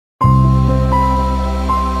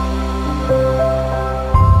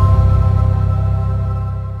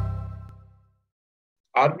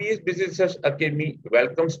RBS Business Research Academy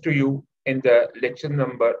welcomes to you in the lecture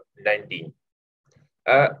number 19.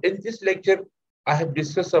 In this lecture, I have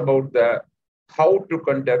discussed about the how to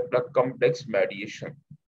conduct a complex mediation.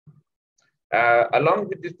 Along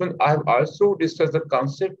with this one, I have also discussed the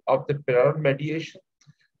concept of the parallel mediation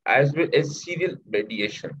as well as serial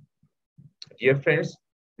mediation. Dear friends,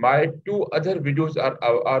 my two other videos are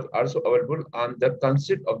also available on the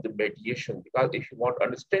concept of the mediation, because if you want to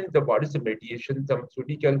understand what is the mediation, some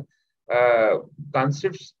theoretical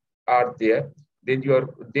concepts are there, then you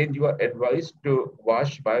are advised to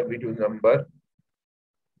watch my video number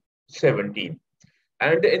 17.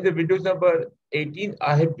 And in the video number 18,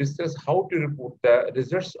 I have discussed how to report the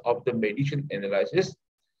results of the mediation analysis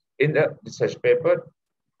in the research paper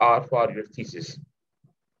or for your thesis.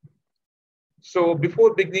 So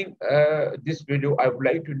before beginning this video, I would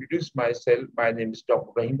like to introduce myself. My name is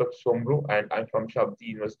Dr. Rahim Somro, and I'm from Shabdi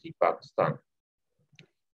University, Pakistan.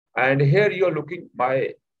 And here you are looking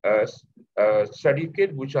my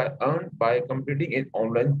certificate, which I earned by completing an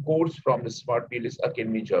online course from the Smart PLS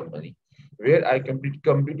Academy, Germany, where I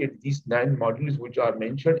completed these 9 modules which are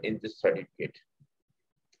mentioned in this certificate.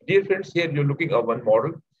 Dear friends, here you're looking at one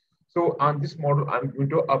model. So on this model, I'm going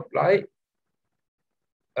to apply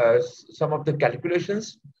some of the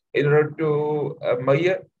calculations in order to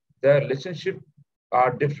measure the relationship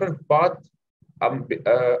or different path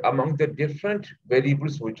among the different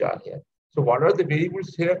variables which are here. So what are the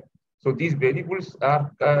variables here? So these variables are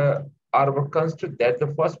our construct. That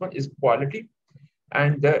the first one is quality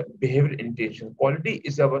and the behavioral intention. Quality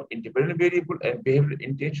is our independent variable and behavioral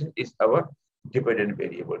intention is our dependent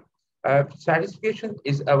variable. Satisfaction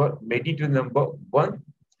is our mediator number 1.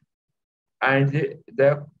 And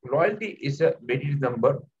the loyalty is a mediator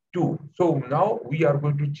number 2. So now we are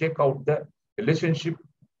going to check out the relationship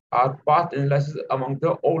or path analysis among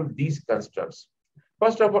all these constructs.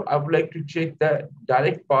 First of all, I would like to check the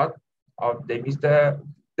direct path of them is the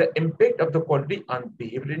impact of the quality on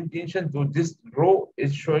behavioral intention. So this row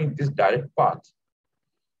is showing this direct path.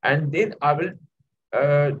 And then I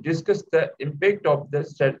will discuss the impact of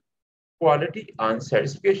the quality and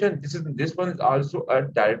satisfaction. This one is also a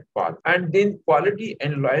direct path. And then quality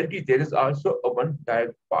and loyalty, there is also a one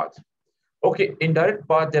direct path. Okay, indirect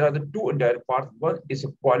path, there are the 2 indirect paths. One is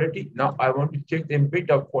a quality. Now I want to check the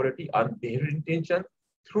impact of quality on behavioral intention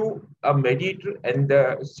through a mediator and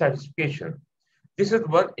the satisfaction. This is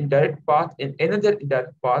one indirect path, and another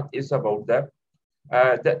indirect path is about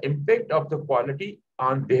the impact of the quality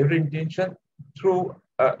on behavioral intention through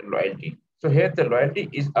loyalty. So here the loyalty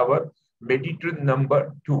is our mediator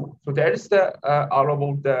number 2. So that is the all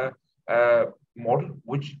about the model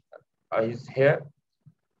which is here.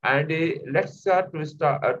 And let's start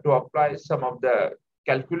to apply some of the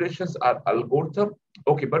calculations or algorithm.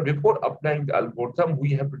 Okay, but before applying the algorithm,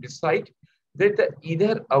 we have to decide that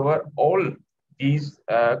either all these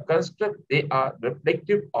constructs, they are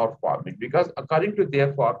reflective or formative, because according to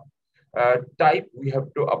their type, we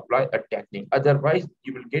have to apply a technique. Otherwise,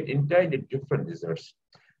 you will get entirely different results.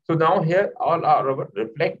 So now here all are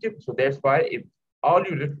reflective. So that's why if all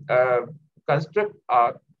you construct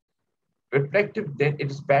are reflective, then it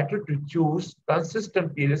is better to choose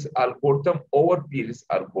consistent PLS algorithm over PLS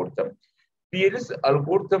algorithm. PLS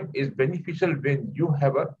algorithm is beneficial when you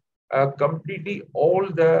have a completely all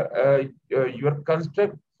the your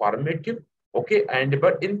construct formative. Okay,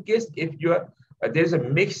 but in case if you are there is a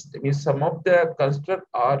mix, means some of the construct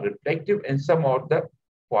are reflective and some of the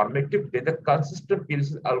formative, then the consistent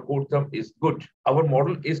PLS algorithm is good. Our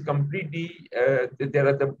model is completely there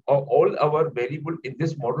are all our variable in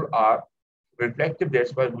this model are reflective.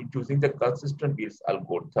 That's why we're choosing the consistent PLS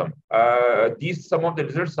algorithm. Some of the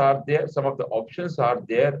results are there, some of the options are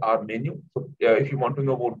there, are menu. So if you want to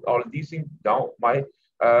know about all these things, now my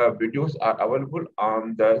videos are available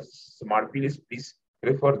on the Smart PLS. Please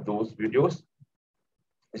refer those videos.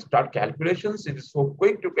 Start calculations. It is so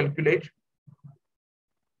quick to calculate.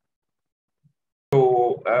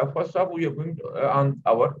 So first off, we are going to, on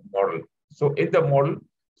our model. So in the model,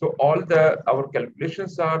 so all our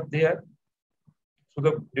calculations are there. So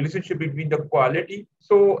the relationship between the quality.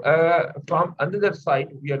 So from another side,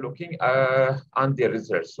 we are looking on the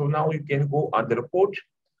results. So now you can go on the report.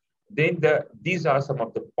 Then these are some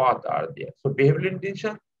of the paths are there. So behavioral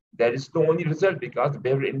intention, there is no only result, because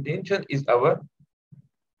behavioral intention is our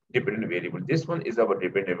dependent variable. This one is our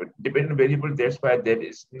dependent variable. That's why there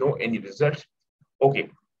is no any result. Okay.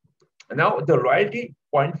 Now the loyalty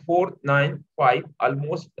 0.495,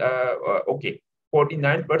 almost okay.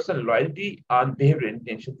 49% loyalty on behavioral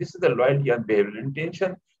intention. This is the loyalty on behavioral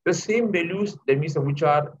intention. The same values, that means which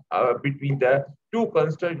are between the 2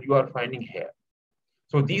 constructs you are finding here.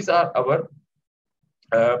 So these are our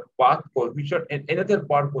path coefficient, and another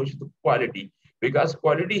part coefficient of quality, because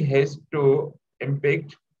quality has to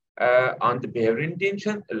impact on the behavior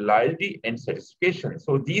intention, loyalty, and satisfaction.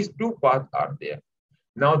 So these two paths are there.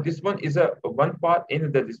 Now this one is a one path,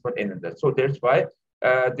 another this one another. So that's why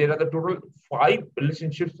there are the total 5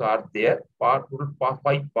 relationships are there. Total 5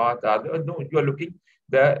 paths are there. No, you are looking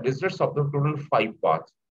the results of the total 5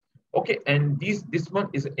 paths. Okay, and this one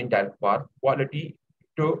is indirect path, quality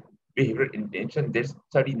to behavioral intention. There's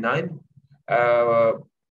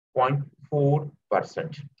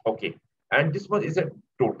 39.4%. Okay, and this one is a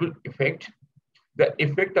total effect. The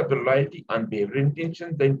effect of the loyalty on behavioral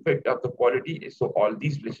intention, the effect of the quality. So all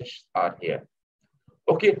these relationships are here.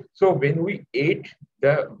 Okay, so when we add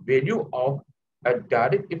the value of a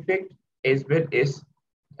direct effect as well as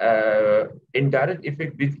indirect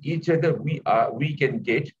effect with each other, we can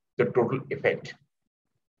get the total effect.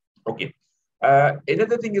 Okay.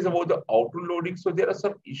 Another thing is about the auto loading. So there are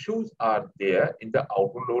some issues are there in the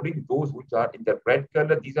auto loading. Those which are in the red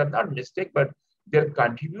color, these are not mistake, but their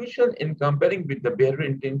contribution in comparing with the behavioral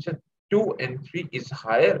intention 2 and 3 is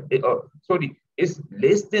higher. Is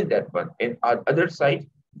less than that one. And on other side,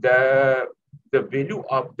 the value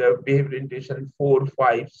of the behavioral intention 4,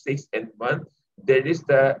 5, 6, and 1, that is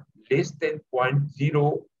the less than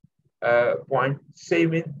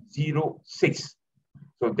 0.706.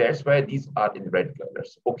 So that's why these are in red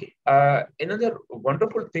colors. Okay. Another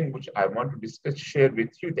wonderful thing which I want to discuss, share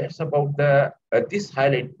with you, that's about the this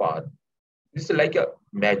highlight path. This is like a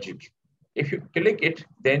magic. If you click it,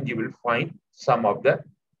 then you will find some of the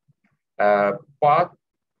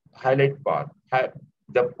highlight path.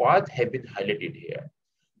 The path have been highlighted here.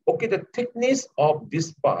 Okay, the thickness of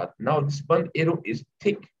this path. Now this one arrow is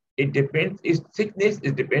thick. It depends. Its thickness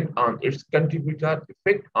is depend on its contributor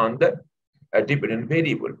effect on the dependent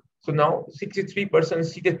variable. So now 63%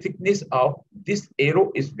 see the thickness of this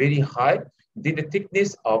arrow is very high than the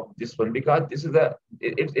thickness of this one, because this is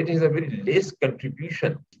it is a very less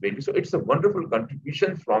contribution value. So it's a wonderful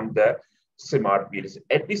contribution from the smart PLS.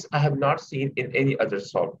 At least I have not seen in any other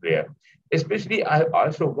software. Especially I have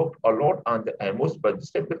also worked a lot on the AMOS, but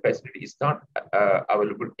this type of facility is not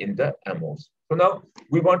available in the AMOS. So now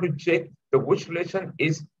we want to check the which relation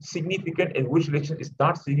is significant and which relation is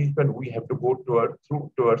not significant. We have to go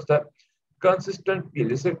towards the consistent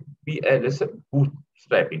PLS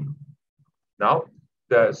bootstrapping. Now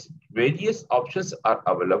the various options are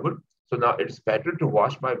available. So now it's better to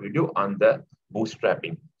watch my video on the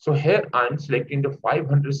bootstrapping. So here I'm selecting the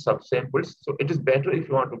 500 subsamples. So it is better if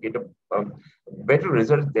you want to get a better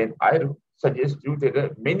result, then I suggest you that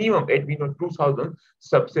the minimum at 2000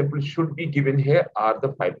 subsamples should be given here are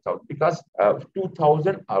the 5000, because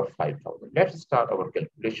 2000 or 5000. Let's start our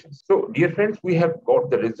calculations. So dear friends, we have got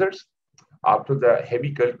the results after the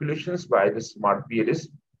heavy calculations by the smart PLS.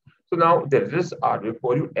 So now the results are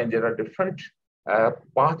before you, and there are different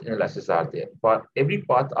path analysis are there. For every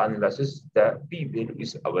path analysis, the p-value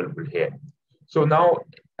is available here. So now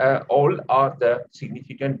all are the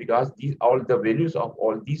significant, because these all the values of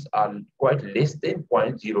all these are quite less than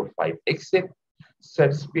 0.05, except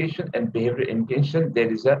satisfaction and behavior intention.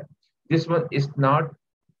 There is this one is not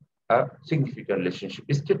a significant relationship,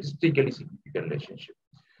 it's statistically significant relationship.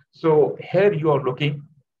 So here you are looking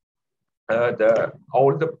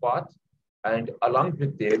all the paths, and along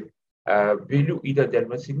with their value, either that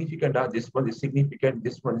one significant or this one is significant,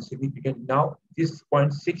 this one is significant. Now this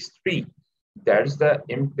 0.63, that is the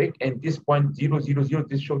impact, and this 0.000,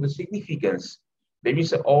 this shows the significance. That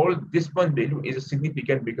means all this one value is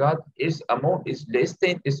significant because its amount is less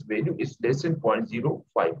than, its value is less than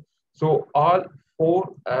 0.05. So all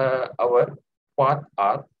 4 our paths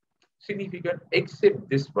are significant except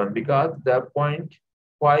this one, because the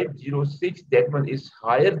 0.506, that one is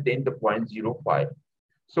higher than the 0.05.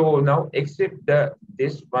 So now except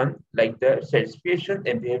this one, like the satisfaction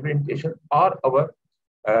and behavior intention are our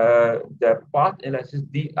the path analysis,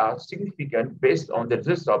 they are significant based on the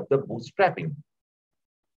results of the bootstrapping.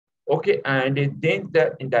 Okay, and then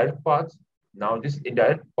the indirect path. Now this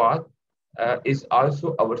indirect path is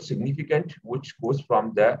also our significant, which goes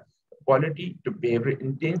from the quality to behavior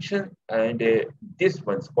intention, and this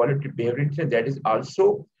one's quality to behavior intention, that is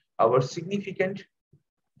also our significant.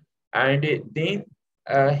 And then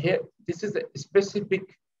here, this is a specific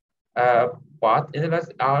path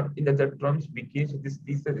analysis, or in other terms, we can say this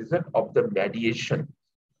is the result of the mediation.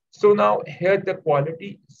 So now here the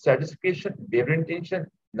quality, satisfaction, behavior intention,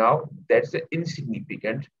 now that's an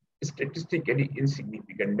insignificant, statistically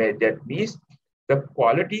insignificant. That means the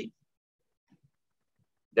quality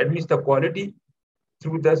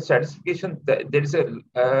through the stratification, there is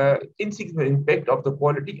a insignificant impact of the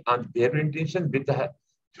quality on behavior intention with the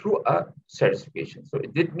through a stratification. So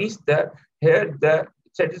it means that here the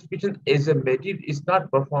stratification is a material is not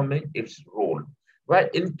performing its role. While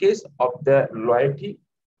in case of the loyalty,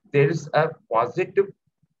 there is a positive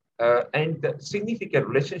and the significant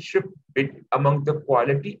relationship among the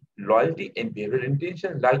quality, loyalty, and behavioral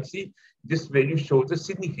intention. Like see, this value shows the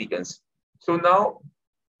significance. So now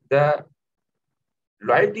the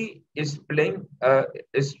loyalty is playing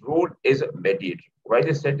its role as a mediator, while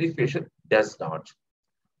the certification does not.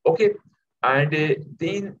 Okay, and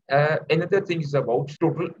then another thing is about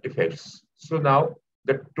total effects. So now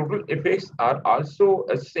the total effects are also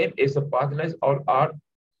the same as the path analysis or are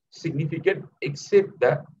significant except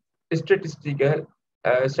the statistical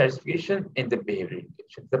satisfaction in the behavior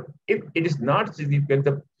indication. If it is not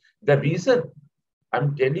significant, the reason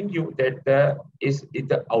I'm telling you that is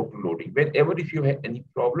the auto loading. Whenever if you have any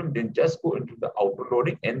problem, then just go into the auto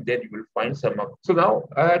loading and then you will find some. So now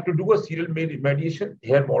to do a serial mediation,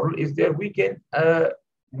 here model is there. We can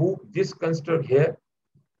move this construct here.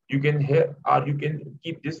 You can here or you can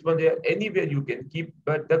keep this one there. Anywhere you can keep,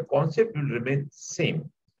 but the concept will remain same.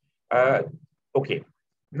 Okay.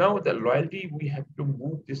 Now the loyalty, we have to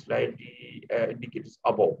move this loyalty indicators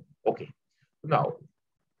above. Okay. Now.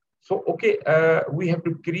 So, okay, we have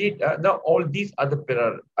to create, now all these are the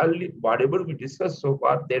parallel, whatever we discussed so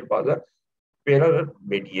far, that was a parallel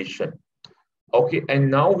mediation. Okay,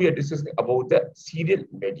 and now we are discussing about the serial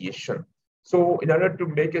mediation. So, in order to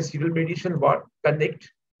make a serial mediation, what?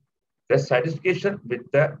 Connect the satisfaction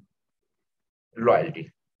with the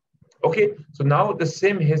loyalty. Okay, so now the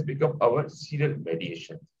same has become our serial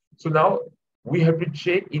mediation. So now we have to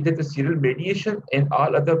check either the serial mediation and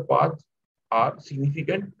all other paths are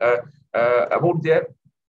significant about their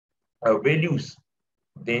values.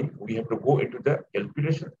 Then we have to go into the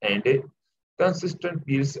calculation and a consistent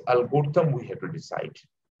PLS algorithm we have to decide.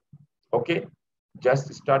 Okay,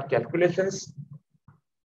 just start calculations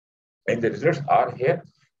and the results are here.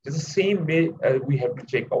 It's the same way we have to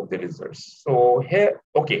check out the results. So here,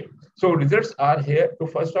 okay, so results are here. So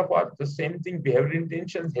first of all, the same thing, behavior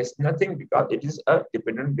intention has nothing because it is a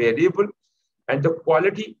dependent variable. And the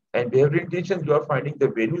quality and behavior intention, you are finding the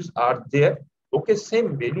values are there. Okay,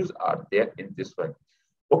 same values are there in this one.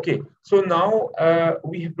 Okay, so now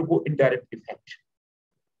we have to go indirect effect.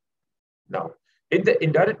 Now, in the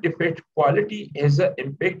indirect effect, quality has an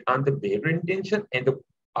impact on the behavior intention and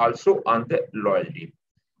also on the loyalty.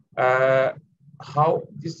 How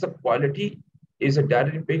this quality is a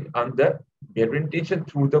direct impact on the behavior intention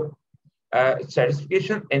through the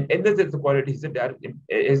satisfaction, and another the quality is a direct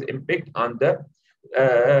impact on the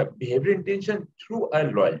behavior intention through a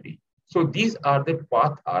loyalty. So these are the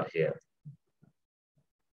paths are here.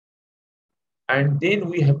 And then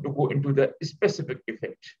we have to go into the specific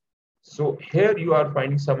effect. So here you are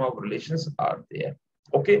finding some of relations are there.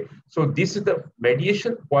 Okay, so this is the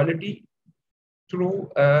mediation quality through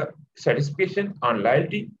satisfaction on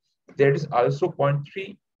loyalty. That is also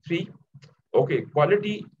 0.33. Okay,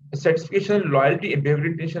 quality, satisfaction, loyalty, and behavior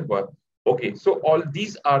intention work. Okay, so all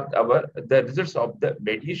these are the results of the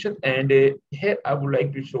mediation. And here I would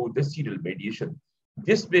like to show the serial mediation.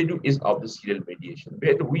 This value is of the serial mediation,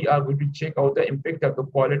 where we are going to check out the impact of the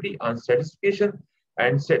quality on satisfaction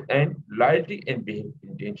and loyalty and behavior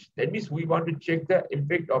intention. That means we want to check the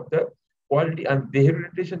impact of the quality and behavior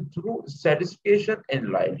intention through satisfaction and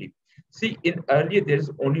loyalty. See, in earlier there is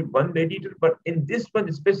only one mediator, but in this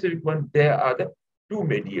one specific one, there are the two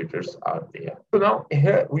mediators are there. So now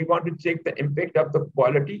here we want to check the impact of the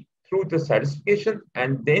quality through the satisfaction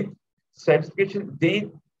and then satisfaction,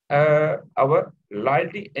 then our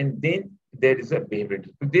loyalty, and then there is a behavior.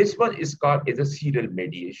 So this one is called as a serial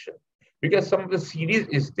mediation because some of the series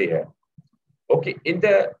is there. Okay, in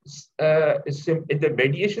the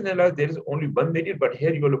mediation analysis, there is only one mediator, but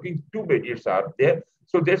here you are looking two mediators are there.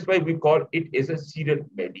 So that's why we call it as a serial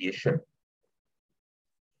mediation.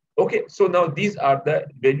 Okay, so now these are the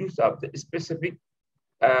values of the specific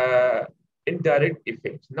indirect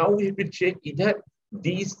effects. Now we have to check either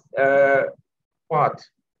these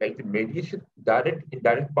paths, like the mediation, direct,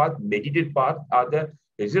 indirect path, mediated path, are the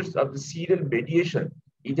results of the serial mediation.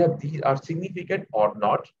 Either these are significant or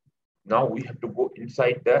not. Now we have to go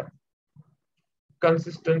inside the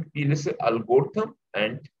consistent PLS algorithm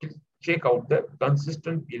and check out the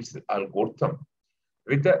consistent PLS algorithm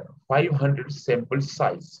with the 500 sample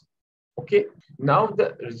size. Okay, now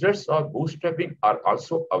the results of bootstrapping are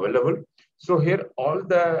also available. So here all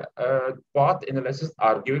the path analysis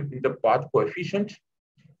are given in the path coefficient.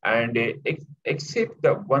 and except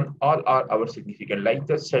the one, all are our significant. Like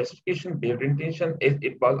the certification behavior intention,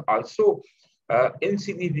 it was also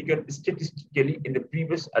insignificant statistically in the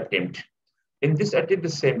previous attempt. In this attempt, the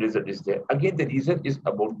same result is there. Again, the reason is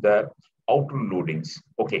about the outer loadings.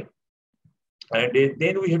 Okay. And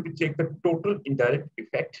then we have to check the total indirect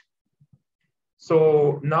effect.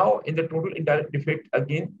 So now in the total indirect effect,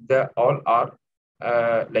 again, the all are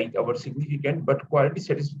like our significant, but quality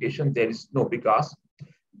certification, there is no, because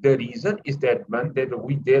the reason is that when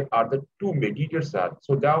there are the two mediators are.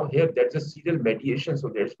 So now here there's a serial mediation. So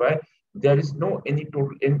that's why there is no any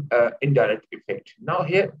total indirect effect. Now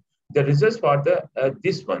here the results for the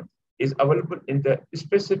this one is available in the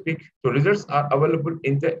specific. So results are available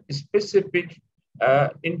in the specific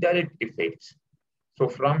indirect effects. So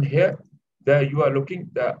from here, you are looking,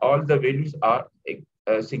 all the values are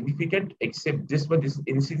significant except this one is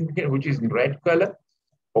insignificant, which is in red color.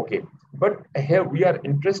 Okay, but here we are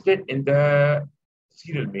interested in the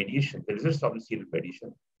serial mediation, the results of the serial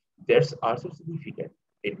mediation. That's also significant.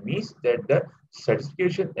 It means that the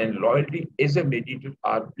certification and loyalty as a mediator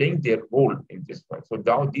are playing their role in this one. So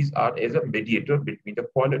now these are as a mediator between the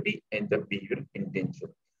quality and the behavioral intention.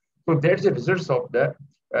 So that's the results of the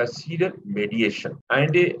serial mediation.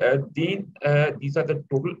 And then these are the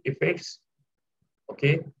total effects.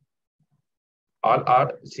 Okay, all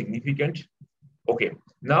are significant. Okay,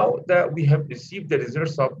 now that we have received the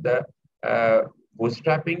results of the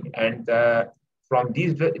bootstrapping, and from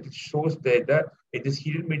these it shows that in the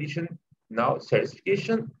serial mediation, now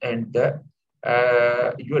certification and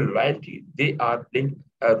your loyalty, they are playing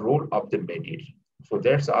a role of the mediation. So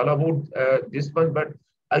that's all about this one. But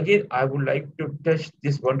again, I would like to touch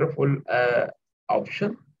this wonderful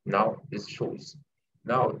option. Now this shows.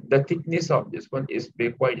 Now the thickness of this one is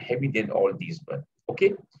quite heavy than all these one.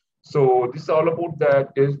 Okay. So this is all about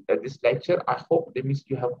this lecture. I hope that means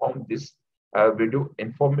you have found this video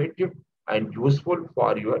informative and useful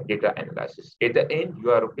for your data analysis. At the end,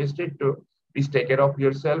 you are requested to please take care of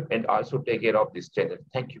yourself and also take care of this channel.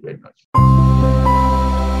 Thank you very much.